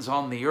nations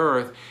on the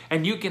earth,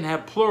 and you can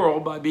have plural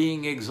by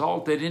being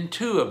exalted in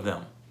two of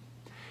them.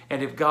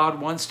 And if God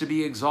wants to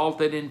be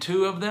exalted in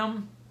two of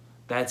them,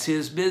 that's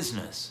his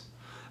business.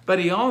 But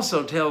he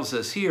also tells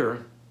us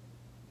here,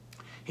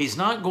 he's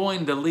not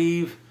going to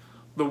leave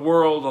the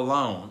world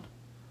alone,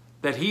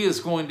 that he is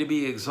going to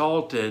be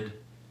exalted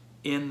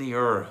in the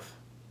earth.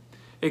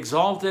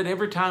 Exalted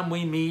every time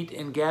we meet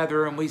and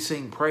gather and we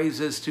sing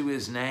praises to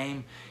his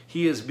name,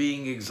 he is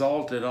being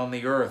exalted on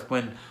the earth.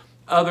 When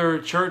other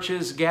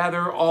churches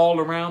gather all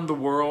around the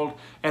world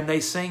and they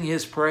sing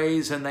his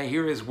praise and they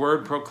hear his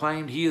word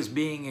proclaimed, he is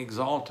being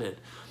exalted.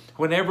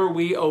 Whenever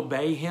we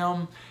obey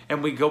him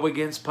and we go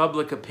against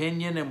public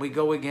opinion and we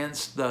go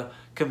against the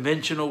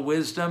conventional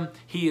wisdom,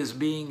 he is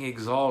being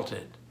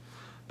exalted.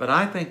 But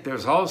I think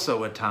there's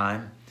also a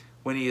time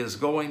when he is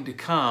going to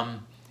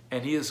come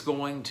and he is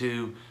going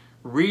to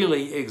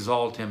really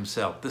exalt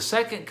himself. The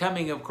second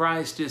coming of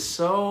Christ is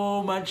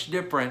so much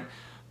different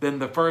than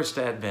the first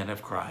advent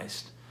of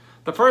Christ.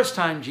 The first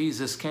time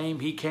Jesus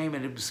came, he came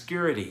in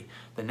obscurity.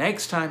 The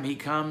next time he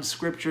comes,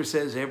 Scripture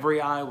says every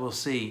eye will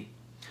see.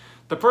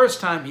 The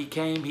first time he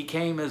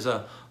came as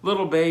a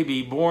little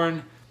baby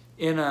born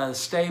in a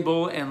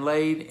stable and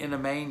laid in a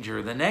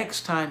manger. The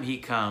next time he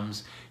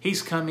comes,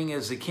 he's coming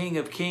as the King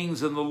of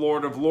Kings and the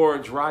Lord of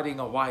Lords riding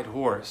a white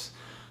horse.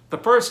 The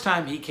first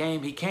time he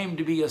came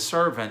to be a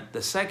servant.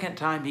 The second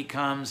time he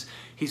comes,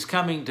 he's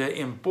coming to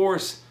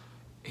enforce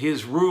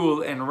his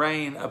rule and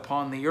reign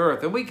upon the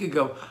earth. And we could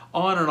go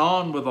on and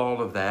on with all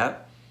of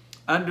that,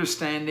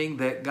 understanding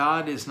that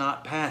God is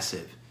not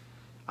passive.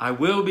 I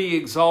will be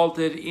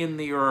exalted in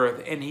the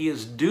earth, and he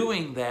is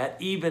doing that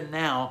even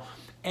now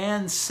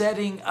and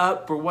setting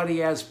up for what he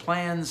has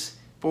plans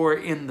for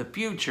in the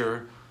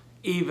future,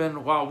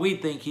 even while we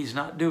think he's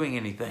not doing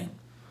anything.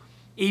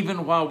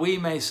 Even while we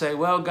may say,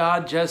 well,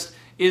 God just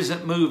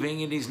isn't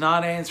moving and he's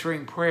not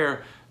answering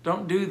prayer.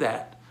 Don't do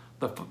that.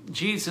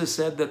 Jesus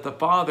said that the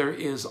Father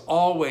is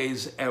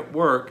always at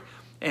work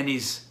and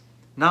he's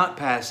not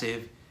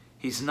passive.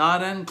 He's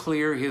not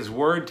unclear. His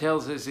word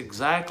tells us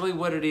exactly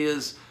what it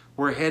is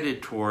we're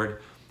headed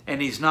toward,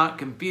 and he's not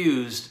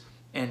confused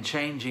and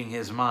changing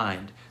his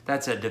mind.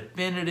 That's a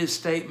definitive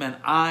statement.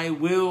 I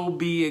will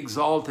be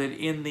exalted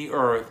in the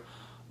earth,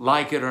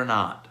 like it or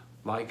not.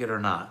 Like it or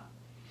not.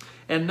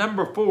 And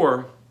number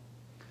 4,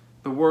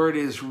 the word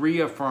is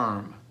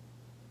reaffirm.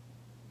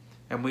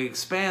 And we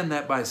expand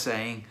that by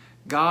saying,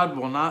 God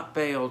will not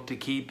fail to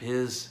keep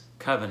his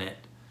covenant.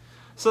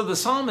 So the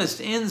psalmist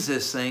ends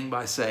this thing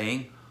by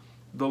saying,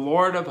 the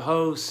Lord of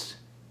hosts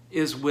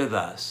is with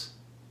us.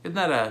 Isn't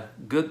that a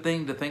good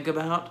thing to think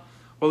about?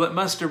 Well, it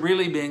must have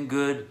really been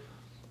good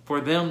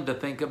for them to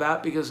think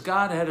about, because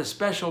God had a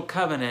special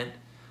covenant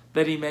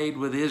that he made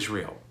with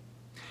Israel.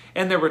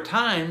 And there were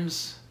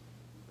times,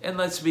 and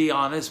let's be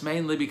honest,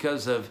 mainly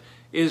because of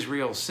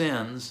Israel's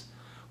sins,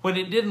 when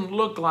it didn't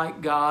look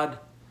like God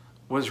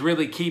was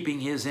really keeping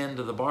his end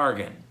of the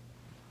bargain.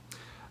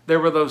 There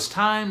were those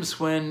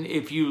times when,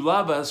 if you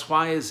love us,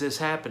 why is this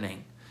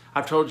happening?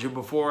 I've told you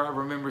before, I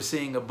remember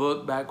seeing a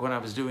book back when I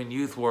was doing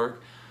youth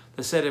work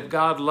that said, if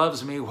God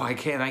loves me, why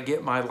can't I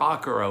get my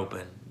locker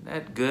open? Isn't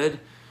that good?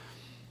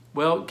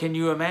 Well, can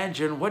you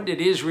imagine, what did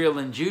Israel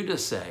and Judah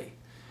say?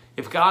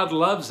 If God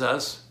loves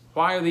us,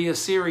 why are the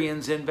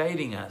Assyrians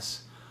invading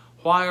us?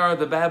 Why are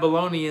the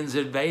Babylonians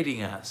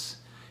invading us?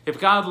 If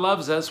God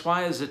loves us,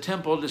 why is the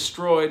temple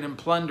destroyed and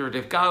plundered?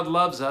 If God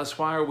loves us,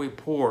 why are we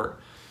poor?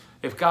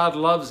 If God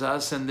loves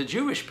us, and the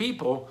Jewish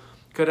people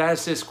could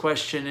ask this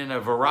question in a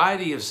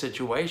variety of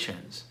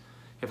situations.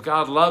 If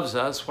God loves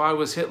us, why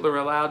was Hitler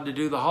allowed to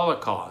do the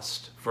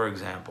Holocaust, for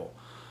example?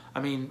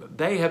 I mean,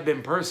 they have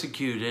been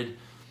persecuted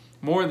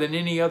more than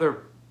any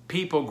other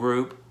people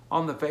group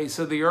on the face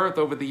of the earth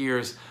over the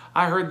years.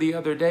 I heard the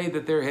other day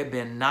that there have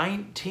been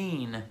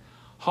 19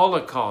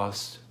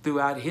 Holocausts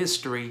throughout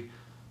history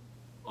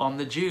on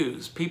the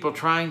Jews, people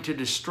trying to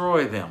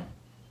destroy them.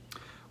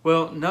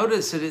 Well,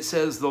 notice that it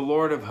says the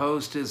Lord of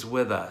hosts is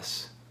with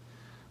us.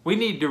 We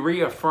need to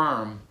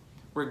reaffirm,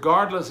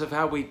 regardless of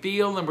how we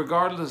feel and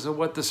regardless of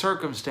what the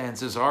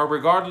circumstances are,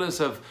 regardless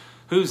of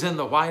who's in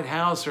the White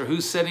House or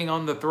who's sitting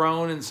on the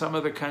throne in some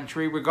other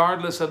country,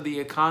 regardless of the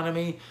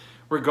economy,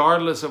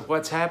 regardless of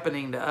what's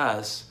happening to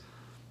us,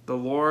 the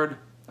Lord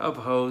of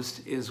hosts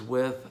is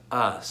with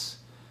us.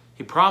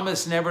 He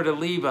promised never to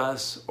leave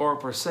us or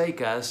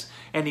forsake us,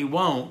 and he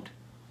won't,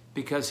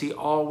 because he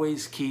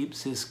always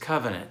keeps his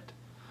covenant.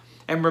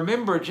 And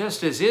remember,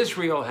 just as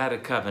Israel had a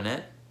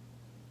covenant,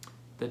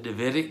 the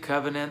Davidic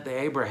covenant, the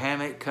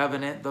Abrahamic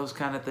covenant, those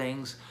kind of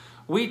things,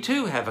 We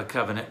too have a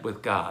covenant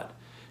with God.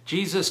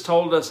 Jesus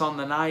told us on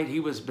the night he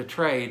was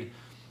betrayed,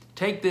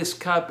 "Take this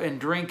cup and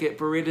drink it,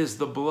 for it is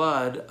the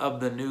blood of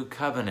the new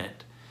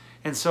covenant."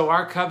 And so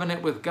our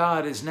covenant with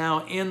God is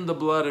now in the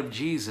blood of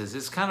Jesus.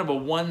 It's kind of a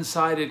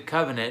one-sided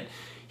covenant.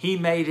 He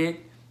made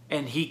it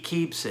and he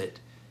keeps it.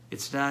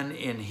 It's done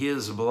in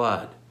his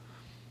blood.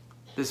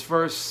 This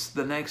verse,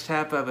 the next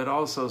half of it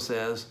also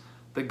says,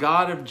 "The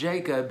God of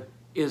Jacob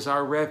is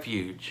our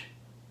refuge."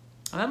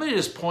 And let me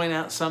just point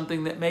out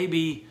something that may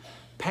be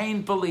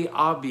painfully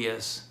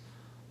obvious,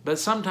 but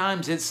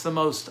sometimes it's the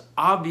most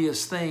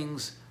obvious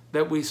things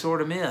that we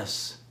sort of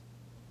miss.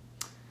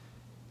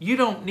 You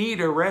don't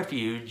need a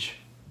refuge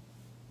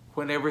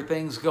when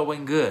everything's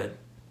going good.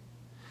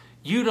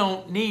 You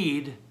don't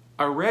need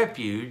a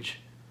refuge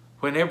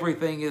when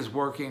everything is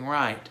working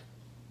right.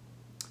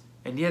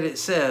 And yet it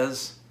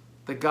says,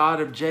 "The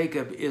God of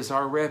Jacob is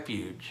our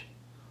refuge."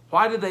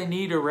 Why do they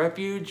need a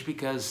refuge?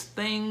 Because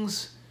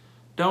things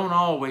don't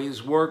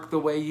always work the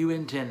way you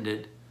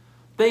intended.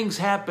 Things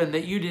happen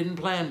that you didn't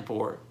plan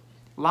for.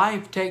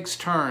 Life takes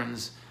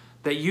turns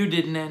that you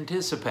didn't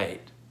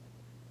anticipate.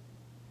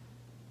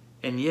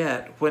 And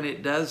yet, when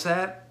it does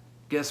that,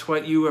 guess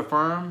what you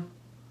affirm?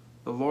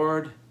 The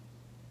Lord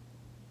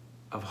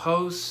of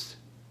hosts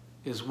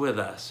is with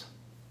us.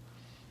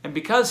 And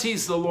because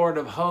he's the Lord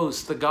of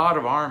hosts, the God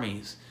of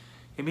armies,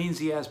 it means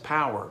he has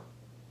power.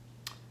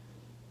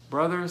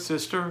 Brother,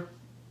 sister,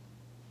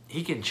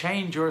 he can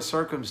change your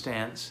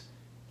circumstance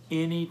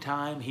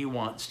anytime he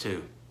wants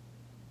to.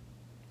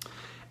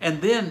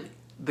 And then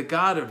the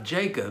God of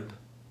Jacob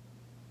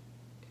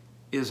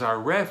is our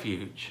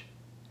refuge.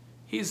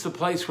 He's the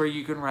place where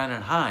you can run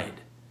and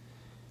hide.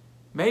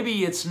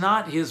 Maybe it's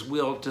not his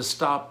will to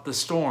stop the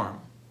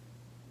storm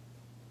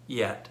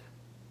yet.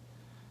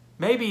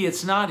 Maybe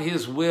it's not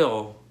his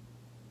will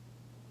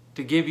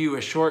to give you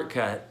a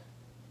shortcut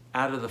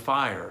out of the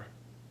fire.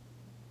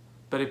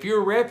 But if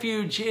your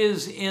refuge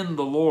is in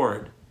the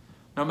Lord,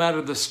 no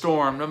matter the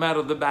storm, no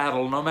matter the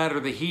battle, no matter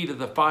the heat of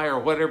the fire,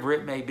 whatever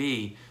it may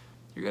be,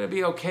 you're going to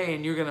be okay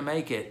and you're going to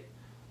make it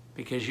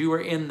because you are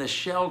in the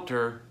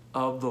shelter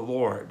of the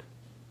Lord.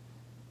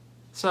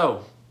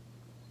 So,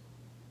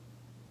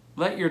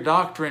 let your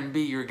doctrine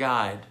be your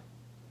guide.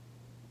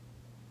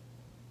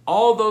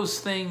 All those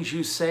things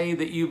you say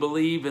that you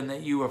believe and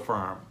that you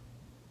affirm,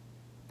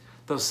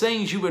 those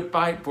things you would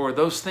fight for,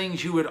 those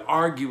things you would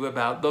argue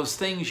about, those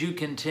things you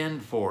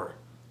contend for,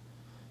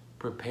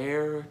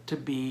 prepare to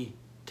be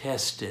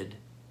tested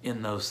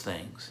in those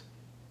things.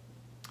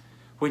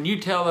 When you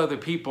tell other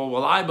people,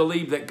 "Well, I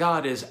believe that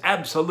God is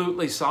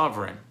absolutely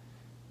sovereign,"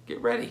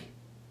 get ready.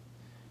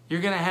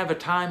 You're going to have a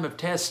time of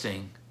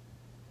testing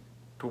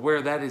to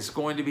where that is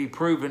going to be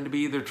proven to be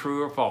either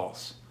true or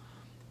false.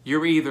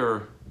 You're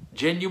either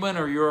genuine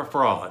or you're a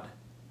fraud.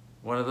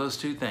 One of those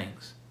two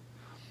things.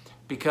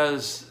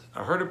 Because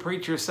I heard a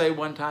preacher say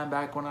one time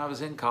back when I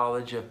was in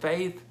college, a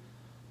faith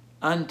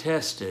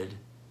untested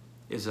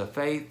is a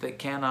faith that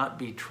cannot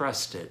be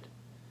trusted.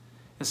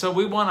 And so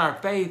we want our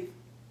faith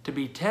to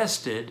be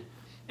tested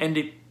and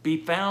to be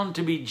found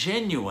to be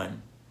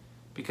genuine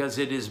because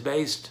it is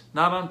based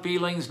not on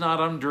feelings, not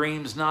on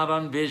dreams, not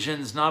on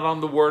visions, not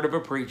on the word of a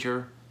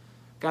preacher.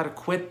 Got to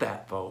quit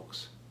that,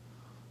 folks.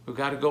 We've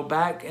got to go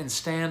back and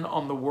stand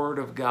on the Word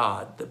of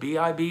God. The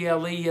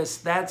Bible, yes,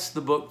 that's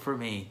the book for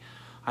me.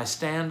 I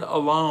stand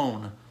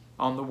alone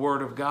on the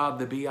Word of God,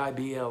 the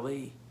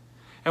Bible.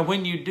 And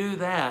when you do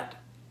that,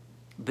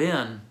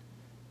 then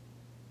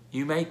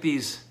you make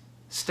these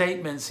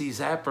statements, these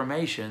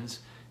affirmations,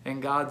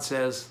 and God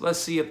says, let's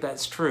see if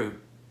that's true.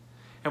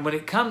 And when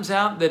it comes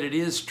out that it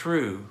is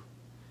true,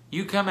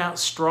 you come out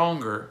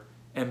stronger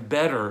and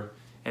better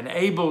and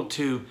able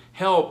to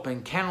help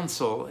and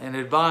counsel and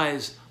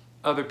advise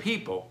other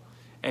people.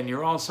 And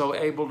you're also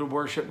able to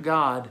worship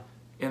God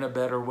in a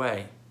better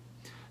way.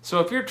 So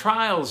if your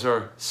trials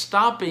are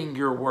stopping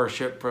your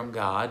worship from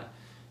God,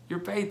 your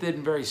faith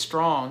isn't very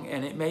strong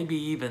and it may be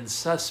even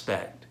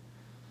suspect.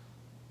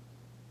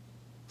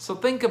 So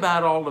think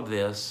about all of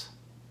this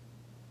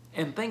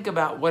and think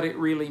about what it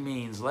really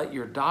means. Let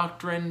your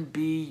doctrine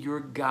be your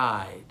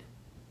guide.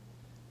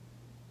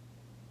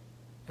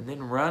 And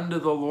then run to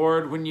the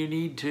Lord when you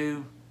need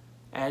to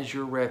as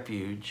your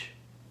refuge.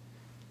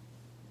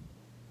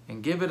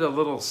 And give it a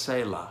little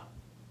Selah.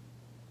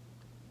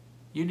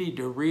 You need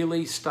to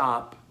really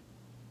stop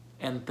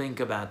and think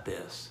about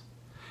this.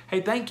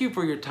 Hey, thank you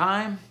for your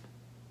time.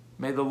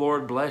 May the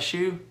Lord bless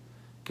you.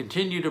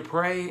 Continue to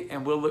pray,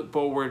 and we'll look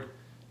forward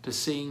to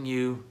seeing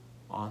you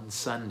on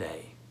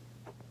Sunday.